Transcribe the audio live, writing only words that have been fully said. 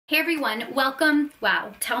Hey everyone, welcome.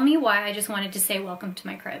 Wow, tell me why I just wanted to say welcome to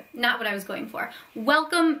my crib. Not what I was going for.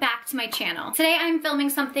 Welcome back to my channel. Today I'm filming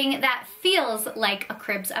something that feels like a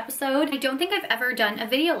Cribs episode. I don't think I've ever done a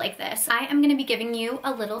video like this. I am gonna be giving you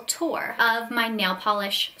a little tour of my nail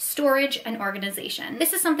polish storage and organization.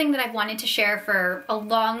 This is something that I've wanted to share for a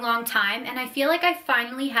long time, and I feel like I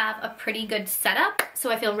finally have a pretty good setup,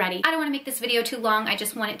 so I feel ready. I don't wanna make this video too long. I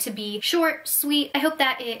just want it to be short, sweet. I hope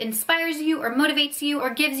that it inspires you or motivates you or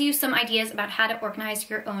gives you some ideas about how to organize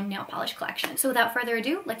your own nail polish collection. So without further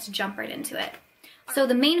ado, let's jump right into it. So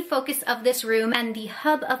the main focus of this room and the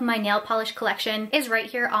hub of my nail polish collection is right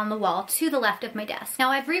here on the wall to the left of my desk.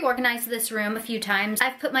 Now I've reorganized this room a few times.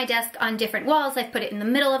 I've put my desk on different walls. I've put it in the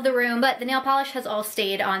middle of the room, but the nail polish has all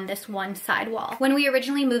stayed on this one side wall. When we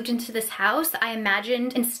originally moved into this house, I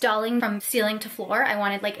imagined installing from ceiling to floor. I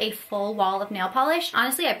wanted like a full wall of nail polish.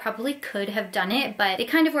 Honestly, I probably could have done it, but they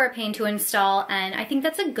kind of were a pain to install, and I think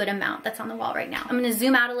that's a good amount that's on the wall right now. I'm gonna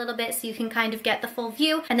zoom out a little bit so you can kind of get the full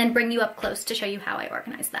view and then bring you up close to show you how I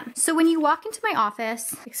organize them. So when you walk into my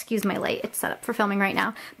office, excuse my light, it's set up for filming right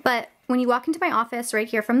now, but when you walk into my office right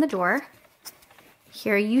here from the door,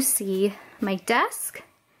 here you see my desk,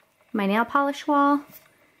 my nail polish wall,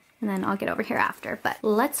 and then I'll get over here after, but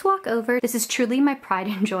let's walk over. This is truly my pride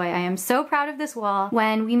and joy. I am so proud of this wall.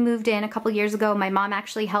 When we moved in a couple years ago, my mom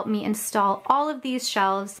actually helped me install all of these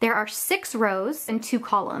shelves. There are 6 rows and 2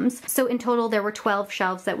 columns. So in total, there were 12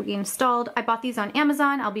 shelves that we installed. I bought these on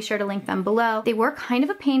Amazon. I'll be sure to link them below. They were kind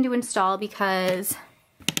of a pain to install because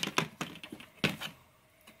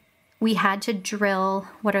we had to drill,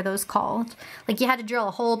 what are those called? Like you had to drill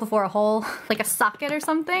a hole before a hole, like a socket or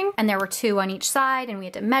something. And there were 2 on each side, and we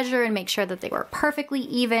had to measure and make sure that they were perfectly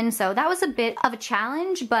even. So that was a bit of a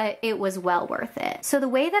challenge, but it was well worth it. So the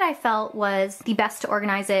way that I felt was the best to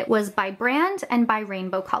organize it was by brand and by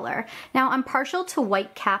rainbow color. Now I'm partial to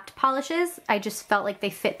white capped polishes. I just felt like they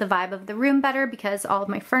fit the vibe of the room better because all of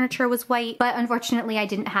my furniture was white, but unfortunately I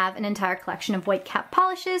didn't have an entire collection of white capped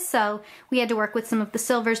polishes, so we had to work with some of the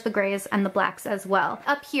silvers, the grays, and the blacks as well.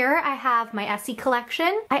 Up here I have my Essie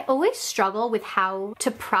collection. I always struggle with how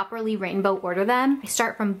to properly rainbow order them. I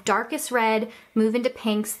start from darkest red, move into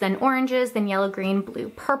pinks, then oranges, then yellow, green, blue,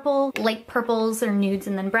 purple, light purples or nudes,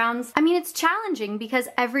 and then browns. I mean, it's challenging because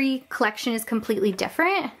every collection is completely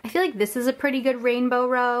different. I feel like this is a pretty good rainbow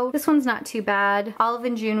row. This one's not too bad. Olive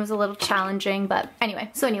and June was a little challenging, but anyway.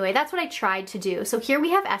 So anyway, that's what I tried to do. So here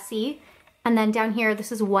we have Essie. And then down here,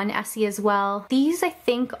 this is one Essie as well. These I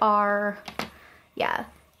think are, yeah,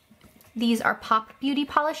 these are Pop Beauty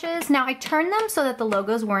polishes. Now I turned them so that the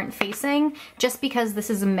logos weren't facing just because this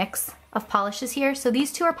is a mix of polishes here. So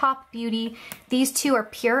these 2 are Pop Beauty. These 2 are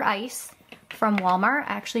Pure Ice from Walmart.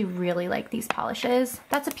 I actually really like these polishes.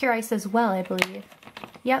 That's a Pure Ice as well, I believe.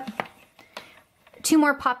 Yep. 2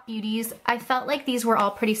 more Pop Beauties. I felt like these were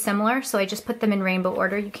all pretty similar, so I just put them in rainbow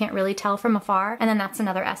order. You can't really tell from afar. And then that's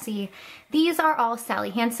another Essie. These are all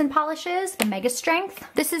Sally Hansen polishes, the Mega Strength.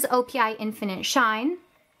 This is OPI Infinite Shine.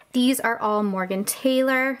 These are all Morgan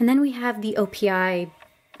Taylor. And then we have the OPI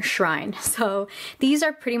Shrine. So these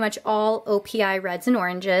are pretty much all OPI reds and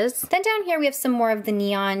oranges. Then down here we have some more of the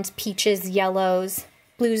neons, peaches, yellows,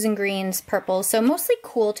 blues and greens, purples. So mostly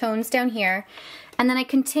cool tones down here. And then I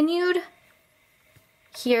continued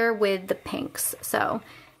here with the pinks. So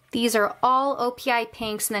these are all OPI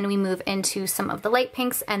pinks, and then we move into some of the light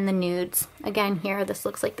pinks and the nudes. Again, here, this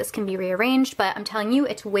looks like this can be rearranged, but I'm telling you,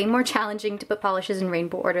 it's way more challenging to put polishes in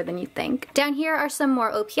rainbow order than you think. Down here are some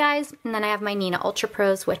more OPIs, and then I have my Nina Ultra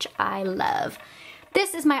Pros, which I love.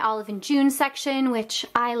 This is my Olive and June section, which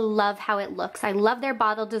I love how it looks. I love their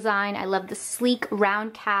bottle design. I love the sleek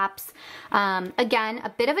round caps. Again, a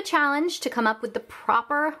bit of a challenge to come up with the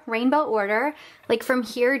proper rainbow order. Like from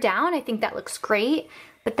here down, I think that looks great.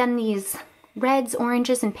 But then these reds,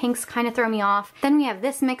 oranges, and pinks kind of throw me off. Then we have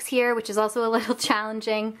this mix here, which is also a little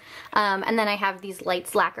challenging. And then I have these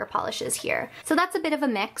light lacquer polishes here. So that's a bit of a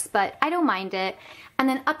mix, but I don't mind it. And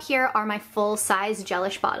then up here are my full-size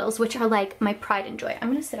gelish bottles, which are like my pride and joy. I'm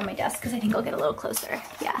gonna sit on my desk because I think I'll get a little closer.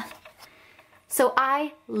 Yeah. So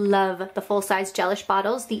I love the full-size gelish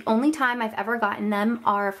bottles. The only time I've ever gotten them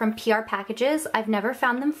are from PR Packages. I've never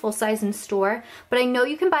found them full-size in store, but I know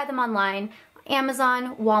you can buy them online.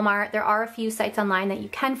 Amazon, Walmart, there are a few sites online that you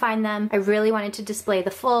can find them. I really wanted to display the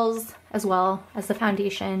fulls as well as the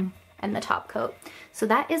foundation and the top coat. So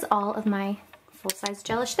that is all of my full-size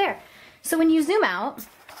gelish there. So when you zoom out,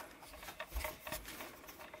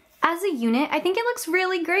 as as a unit, I think it looks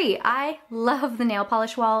really great. I love the nail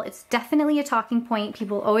polish wall. It's definitely a talking point.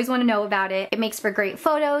 People always want to know about it. It makes for great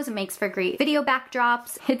photos. It makes for great video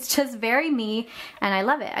backdrops. It's just very me, and I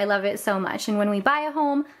love it. I love it so much. And when we buy a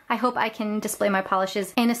home, I hope I can display my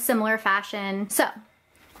polishes in a similar fashion. So,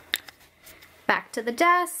 back to the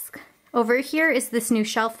desk. Over here is this new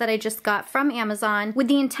shelf that I just got from Amazon with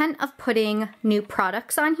the intent of putting new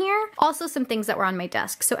products on here. Also some things that were on my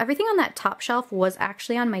desk. So everything on that top shelf was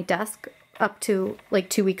actually on my desk up to like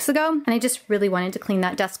 2 weeks ago, and I just really wanted to clean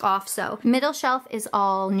that desk off. So middle shelf is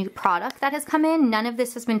all new product that has come in. None of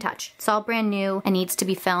this has been touched. It's all brand new and needs to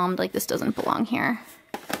be filmed. Like, this doesn't belong here.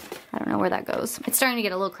 I don't know where that goes. It's starting to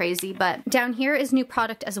get a little crazy, but down here is new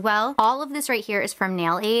product as well. All of this right here is from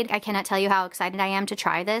Nail Aid. I cannot tell you how excited I am to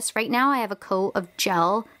try this. Right now I have a coat of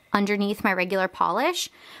gel underneath my regular polish,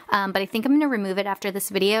 but I think I'm gonna remove it after this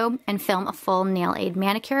video and film a full Nail Aid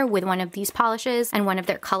manicure with one of these polishes and one of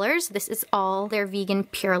their colors. This is all their vegan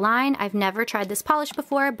pure line. I've never tried this polish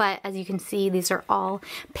before, but as you can see, these are all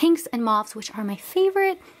pinks and mauves, which are my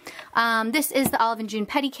favorite. This is the Olive and June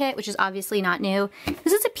Pedi Kit, which is obviously not new.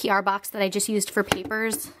 This is a PR box that I just used for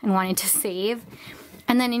papers and wanted to save.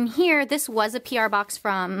 And then in here, this was a PR box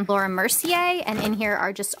from Laura Mercier, and in here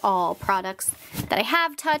are just all products that I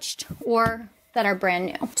have touched or that are brand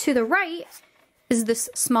new. To the right is this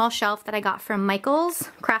small shelf that I got from Michael's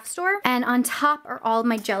craft store, and on top are all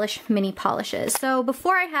my gelish mini polishes. So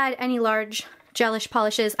before I had any large gelish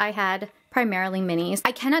polishes, I had primarily minis.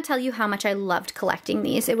 I cannot tell you how much I loved collecting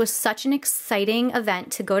these. It was such an exciting event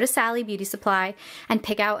to go to Sally Beauty Supply and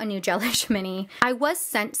pick out a new gelish mini. I was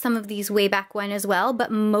sent some of these way back when as well,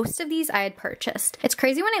 but most of these I had purchased. It's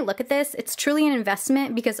crazy when I look at this, it's truly an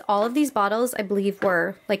investment because all of these bottles I believe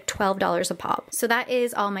were like $12 a pop. So that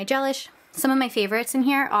is all my gelish. Some of my favorites in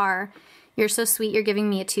here are You're So Sweet, You're Giving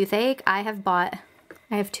Me a Toothache. I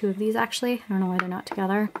have 2 of these actually. I don't know why they're not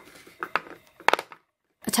together.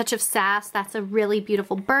 A Touch of Sass, that's a really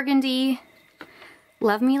beautiful burgundy.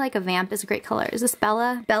 Love Me Like a Vamp is a great color. Is this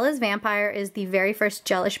Bella? Bella's Vampire is the very first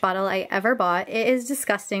gelish bottle I ever bought. It is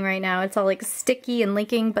disgusting right now. It's all like sticky and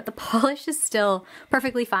leaking, but the polish is still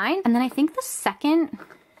perfectly fine. And then I think the second,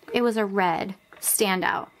 it was a red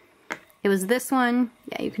standout. It was this one.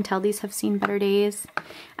 Yeah, you can tell these have seen better days.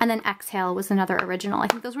 And then Exhale was another original. I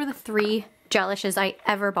think those were the 3 gelishes I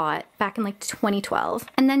ever bought back in like 2012.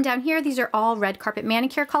 And then down here, these are all red carpet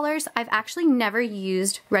manicure colors. I've actually never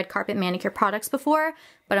used red carpet manicure products before,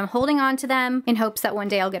 but I'm holding on to them in hopes that one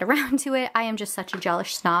day I'll get around to it. I am just such a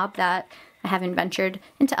gelish snob that I haven't ventured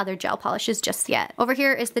into other gel polishes just yet. Over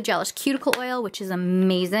here is the Gelish Cuticle Oil, which is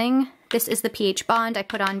amazing. This is the pH Bond I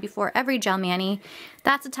put on before every gel mani.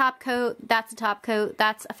 That's a top coat, that's a top coat,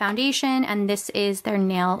 that's a foundation, and this is their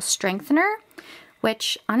nail strengthener,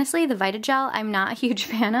 which honestly, the Vitagel, I'm not a huge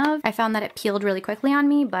fan of. I found that it peeled really quickly on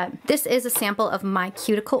me, but this is a sample of my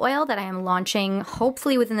cuticle oil that I am launching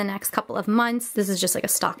hopefully within the next couple of months. This is just like a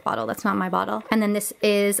stock bottle, that's not my bottle. And then this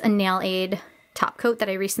is a Nail Aid top coat that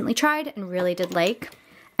I recently tried and really did like.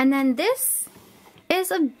 And then this is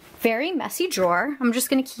a very messy drawer. I'm just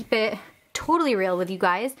gonna keep it totally real with you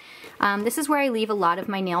guys. This is where I leave a lot of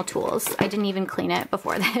my nail tools. I didn't even clean it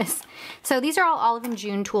before this. So these are all Olive and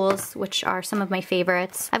June tools, which are some of my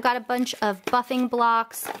favorites. I've got a bunch of buffing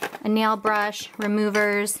blocks, a nail brush,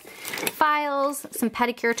 removers, files, some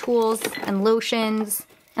pedicure tools and lotions,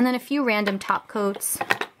 and then a few random top coats.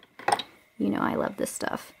 You know I love this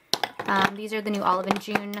stuff. These are the new Olive and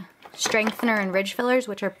June strengthener and ridge fillers,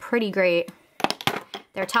 which are pretty great.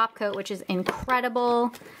 Their top coat, which is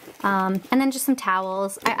incredible. And then just some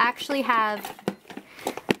towels. I actually have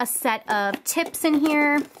a set of tips in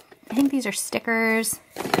here. I think these are stickers.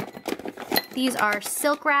 These are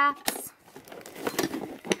silk wraps.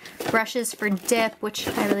 Brushes for dip, which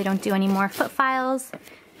I really don't do anymore. Foot files,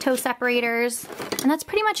 toe separators, and that's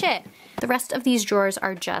pretty much it. The rest of these drawers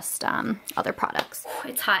are just other products.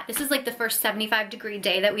 It's hot. This is like the first 75-degree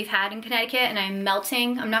day that we've had in Connecticut and I'm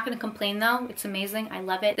melting. I'm not gonna complain though. It's amazing. I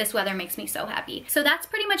love it. This weather makes me so happy. So that's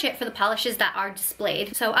pretty much it for the polishes that are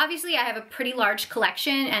displayed. So obviously I have a pretty large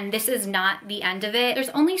collection and this is not the end of it. There's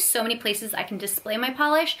only so many places I can display my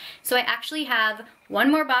polish. So I actually have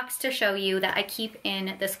one more box to show you that I keep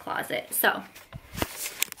in this closet. So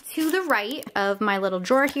to the right of my little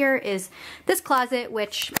drawer here is this closet,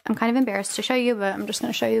 which I'm kind of embarrassed to show you, but I'm just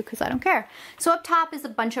gonna show you because I don't care. So up top is a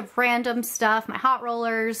bunch of random stuff, my hot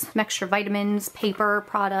rollers, some extra vitamins, paper,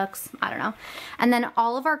 products, I don't know. And then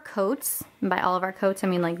all of our coats, and by all of our coats, I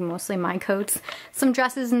mean like mostly my coats, some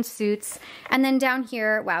dresses and suits. And then down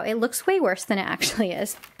here, wow, it looks way worse than it actually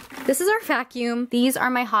is. This is our vacuum. These are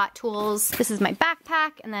my hot tools. This is my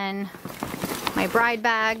backpack, and then my my bride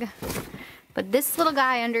bag. But this little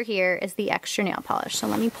guy under here is the extra nail polish. So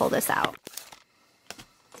let me pull this out.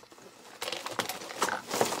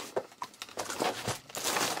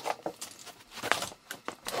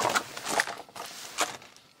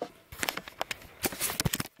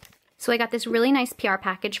 So I got this really nice PR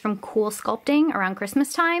package from Cool Sculpting around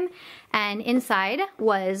Christmas time, and inside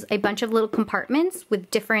was a bunch of little compartments with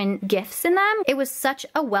different gifts in them. It was such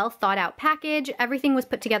a well thought out package. Everything was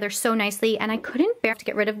put together so nicely, and I couldn't bear to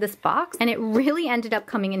get rid of this box, and it really ended up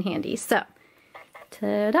coming in handy. So,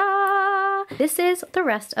 ta-da! This is the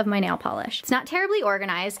rest of my nail polish. It's not terribly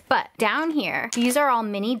organized, but down here, these are all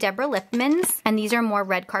mini Deborah Lippmans, and these are more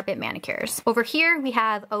red carpet manicures. Over here, we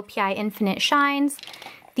have OPI Infinite Shines.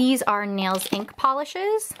 These are Nails Ink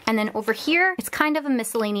polishes. And then over here, it's kind of a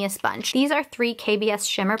miscellaneous bunch. These are 3 KBS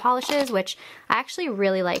shimmer polishes, which I actually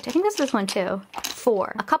really liked. I think this is one too.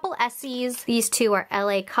 4. A couple Esse's. These 2 are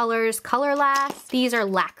LA Colors Color Last. These are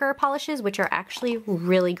lacquer polishes, which are actually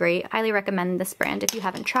really great. Highly recommend this brand if you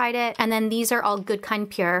haven't tried it. And then these are all Good Kind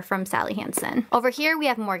Pure from Sally Hansen. Over here, we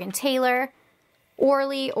have Morgan Taylor,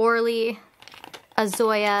 Orly,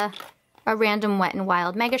 Azoya, a random Wet n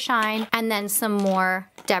Wild Mega Shine, and then some more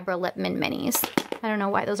Deborah Lippman minis. I don't know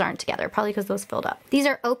why those aren't together, probably because those filled up. These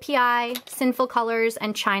are OPI, Sinful Colors,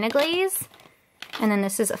 and China Glaze. And then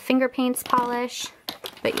this is a finger paints polish.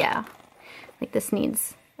 But yeah, like this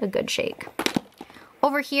needs a good shake.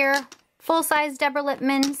 Over here, full-size Deborah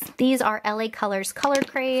Lippmans. These are LA Colors Color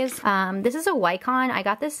Craze. This is a Wycon. I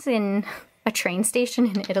got this in a train station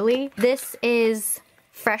in Italy. This is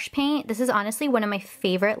Fresh Paint. This is honestly one of my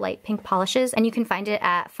favorite light pink polishes, and you can find it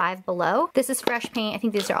at Five Below. This is Fresh Paint. I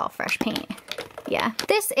think these are all Fresh Paint. Yeah.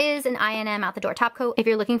 This is an I&M Out the Door top coat. If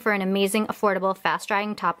you're looking for an amazing, affordable,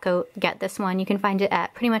 fast-drying top coat, get this one. You can find it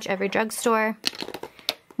at pretty much every drugstore.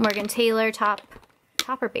 Morgan Taylor top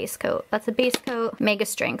or base coat. That's a base coat. Mega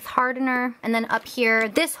Strength Hardener. And then up here,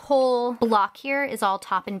 this whole block here is all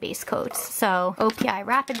top and base coats. So OPI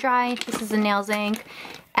Rapid Dry. This is a Nails Ink.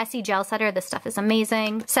 Essie Gel Setter. This stuff is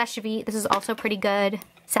amazing. Seche Vite. This is also pretty good.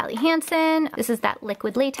 Sally Hansen. This is that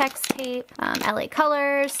liquid latex tape. LA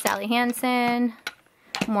Colors. Sally Hansen.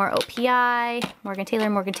 More OPI. Morgan Taylor,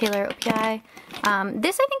 OPI.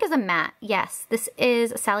 This I think is a matte. Yes, this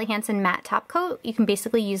is a Sally Hansen matte top coat. You can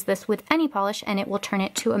basically use this with any polish and it will turn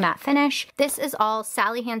it to a matte finish. This is all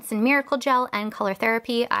Sally Hansen Miracle Gel and Color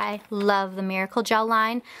Therapy. I love the Miracle Gel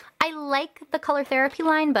line. I like the Color Therapy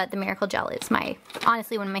line, but the Miracle Gel is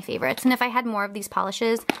honestly one of my favorites. And if I had more of these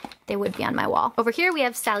polishes, they would be on my wall. Over here we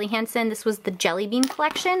have Sally Hansen. This was the Jelly Bean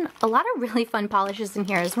collection. A lot of really fun polishes in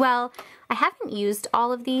here as well. I haven't used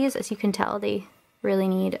all of these. As you can tell, they really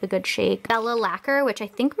need a good shake. Bella Lacquer, which I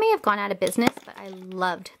think may have gone out of business, but I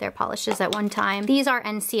loved their polishes at one time. These are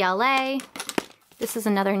NCLA. This is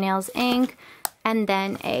another Nails Ink. And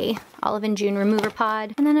then a Olive and June remover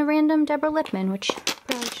pod. And then a random Deborah Lippman, which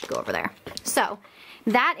probably should go over there. So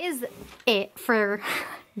that is it for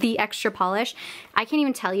the extra polish. I can't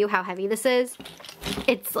even tell you how heavy this is.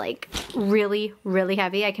 It's like really, really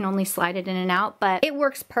heavy. I can only slide it in and out, but it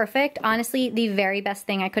works perfect. Honestly, the very best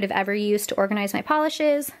thing I could have ever used to organize my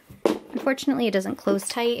polishes. Unfortunately, it doesn't close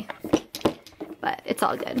tight, but it's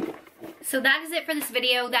all good. So that is it for this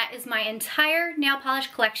video. That is my entire nail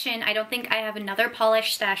polish collection. I don't think I have another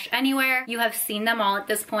polish stash anywhere. You have seen them all at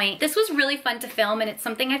this point. This was really fun to film, and it's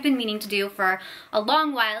something I've been meaning to do for a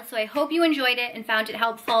long while, so I hope you enjoyed it and found it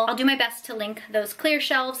helpful. I'll do my best to link those clear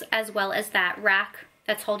shelves as well as that rack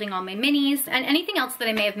that's holding all my minis and anything else that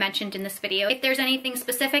I may have mentioned in this video. If there's anything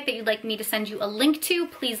specific that you'd like me to send you a link to,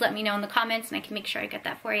 please let me know in the comments and I can make sure I get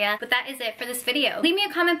that for you. But that is it for this video. Leave me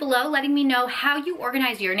a comment below letting me know how you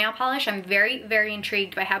organize your nail polish. I'm very, very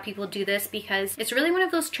intrigued by how people do this because it's really one of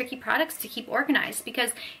those tricky products to keep organized because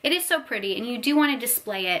it is so pretty and you do want to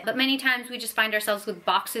display it, but many times we just find ourselves with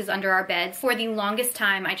boxes under our beds. For the longest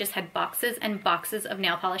time, I just had boxes and boxes of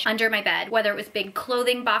nail polish under my bed, whether it was big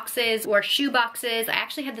clothing boxes or shoe boxes. I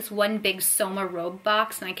actually had this one big Soma robe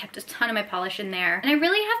box and I kept a ton of my polish in there. And I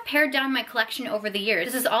really have pared down my collection over the years.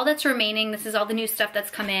 This is all that's remaining. This is all the new stuff that's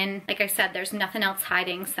come in. Like I said, there's nothing else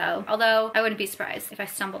hiding. So, although I wouldn't be surprised if I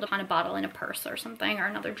stumbled upon a bottle in a purse or something or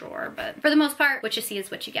another drawer, but for the most part, what you see is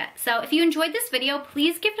what you get. So if you enjoyed this video,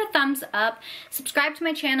 please give it a thumbs up. Subscribe to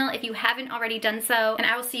my channel if you haven't already done so, and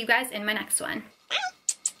I will see you guys in my next one.